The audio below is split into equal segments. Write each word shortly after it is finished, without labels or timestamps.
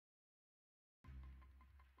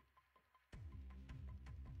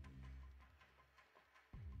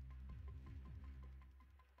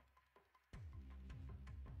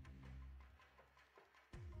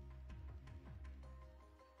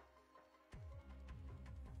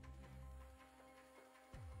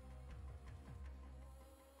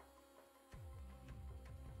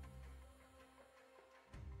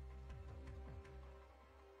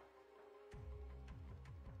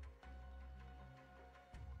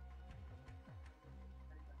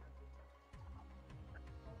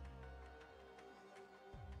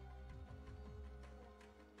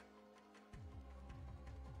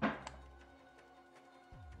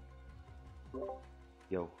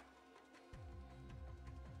Yo,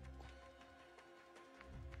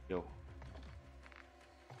 yo,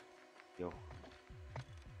 yo.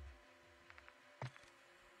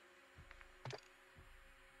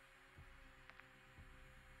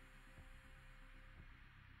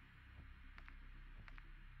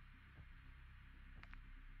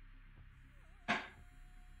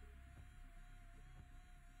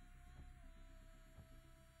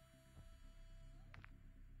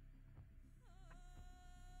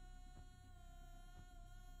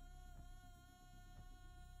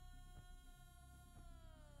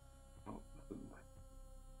 Oh,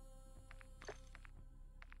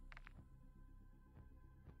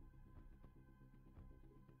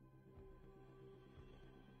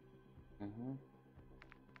 mm-hmm.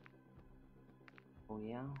 Oh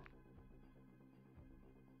yeah.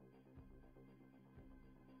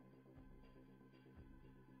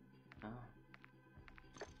 Ah.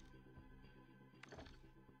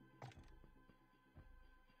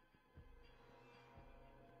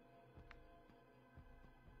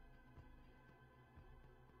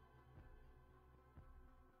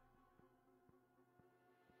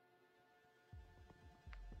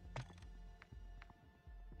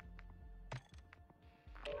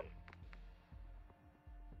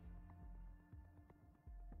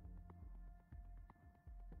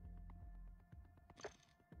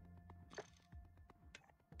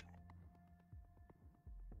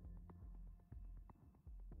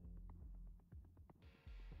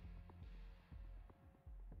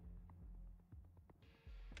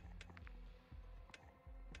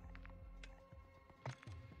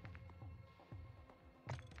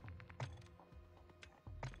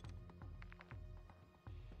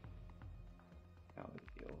 How it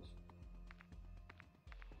feels.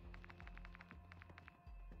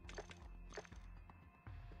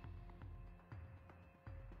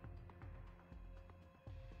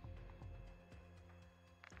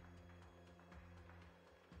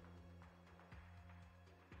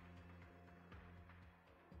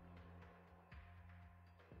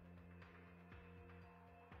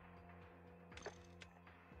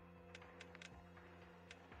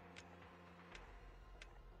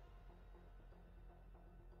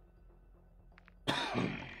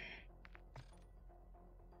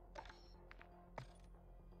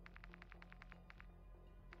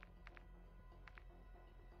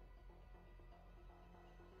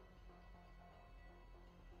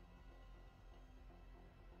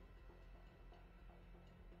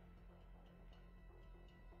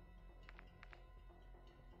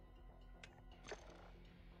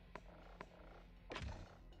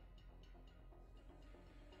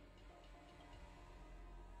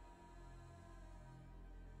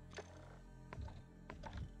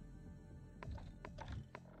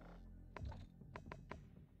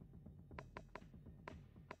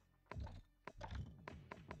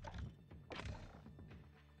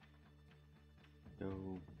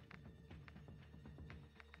 So.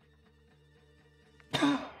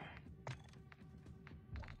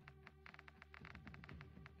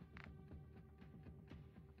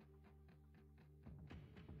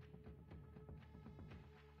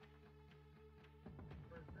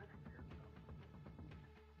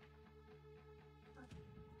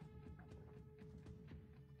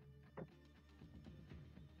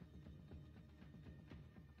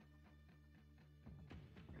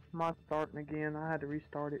 My starting again. I had to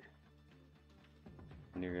restart it.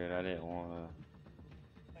 You're good. I didn't want to.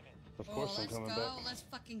 Of Oh, course I'm let's coming go. back. Let's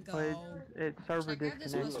fucking But go. it's server Should I grab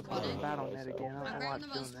this disconnected. most Look, So wanted? I'm brother, bad on that's that again. I I'm don't know why grabbing the it's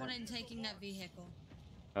doing most that. wanted and taking that vehicle.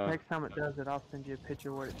 Next time it does it, I'll send you a picture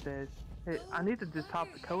of what it says. I need to just type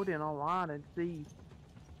the code in online and see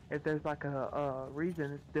if there's like a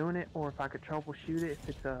reason it's doing it, or if I could troubleshoot it, if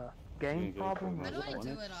it's a game You gonna get problem a or How do most I what. do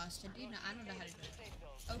wanted? it, Austin? Do you know? I don't know how to do it.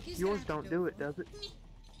 Oki's gonna Yours have to don't do do it it, for does it? me.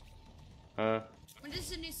 Huh? When does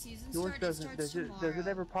the new season Yours start? It doesn't. starts Does it tomorrow.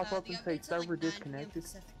 ever pop up The and say update's at like server 9 p.m. disconnected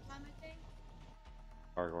Pacific time, I think.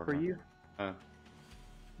 Sorry, for Gordon. you? Huh?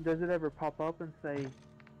 Does it ever pop up and say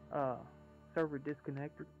server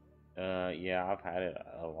disconnected? Yeah, I've had it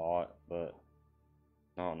a lot, but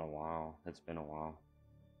not in a while. It's been a while.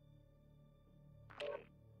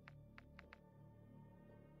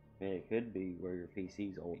 I mean, it could be where your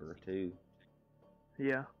PC's older too.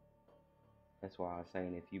 Yeah. That's why I was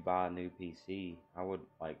saying if you buy a new PC, I would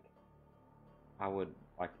like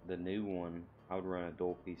the new one. I would run a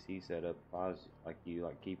dual PC setup if I was like you.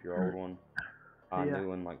 Like keep your old one, buy a Yeah. new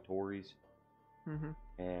one like Tori's, Mhm.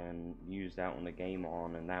 and use that one to game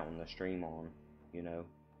on and that one to stream on. You know,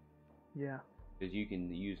 Yeah. because you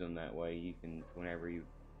can use them that way. You can whenever you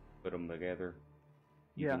put them together.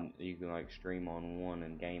 you can like stream on one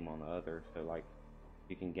and game on the other. So like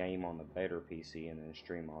you can game on the better PC and then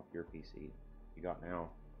stream off your PC you got now.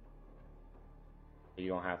 You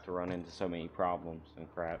don't have to run into so many problems and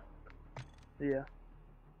crap. Yeah.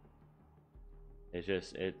 It's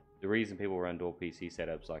just the reason people run dual PC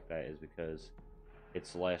setups like that is because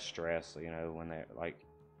it's less stress, you know, when they're like,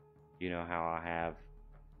 you know how I have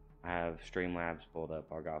Streamlabs pulled up,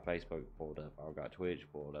 I got Facebook pulled up, I got Twitch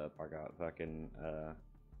pulled up, I got fucking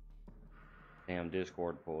damn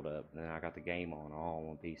Discord pulled up, and then I got the game on all on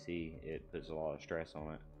one PC. It puts a lot of stress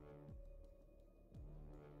on it.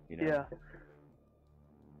 You know? Yeah.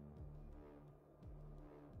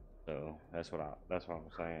 So that's what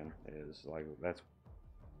I'm saying is like that's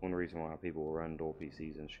one reason why people run dual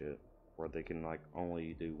PCs and shit, where they can like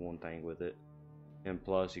only do one thing with it. And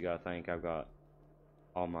plus, you gotta think I've got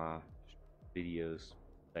all my videos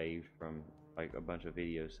saved from like a bunch of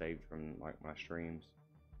videos saved from like my streams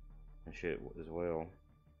and shit as well.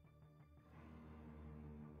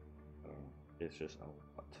 So it's just a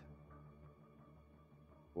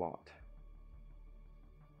lot.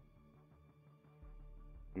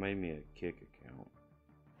 I made me a Kick account.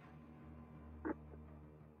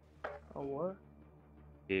 Oh, what?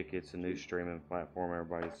 Kick, it's a new streaming platform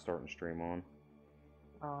everybody's starting to stream on.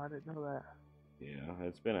 Oh, I didn't know that. Yeah,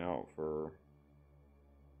 it's been out for...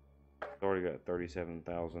 It's already got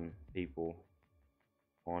 37,000 people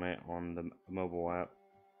on it on the mobile app.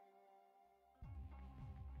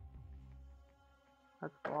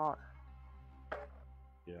 That's a lot.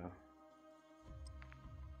 Yeah.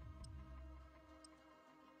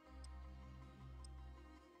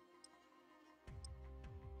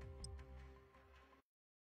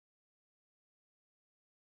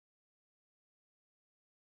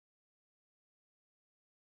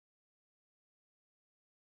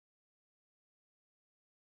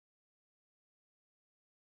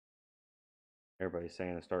 Everybody's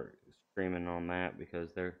saying to start streaming on that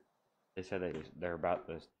because they said they're about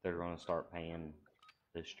this, they're going to start paying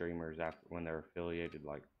the streamers after when they're affiliated,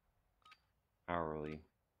 like hourly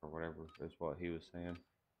or whatever is what he was saying.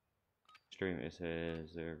 It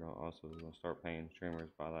says they're also going to start paying streamers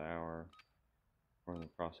by the hour. We're in the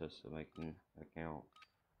process of making an account,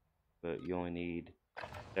 but you only need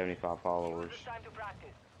 75 followers. It's time to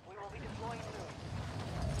practice. We will be deploying soon.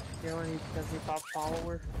 You only need 75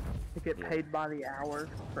 followers to get paid by the hour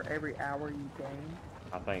for every hour you gain.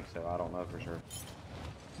 I think so. I don't know for sure.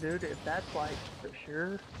 Dude, if that's like for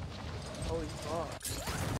sure, holy fuck.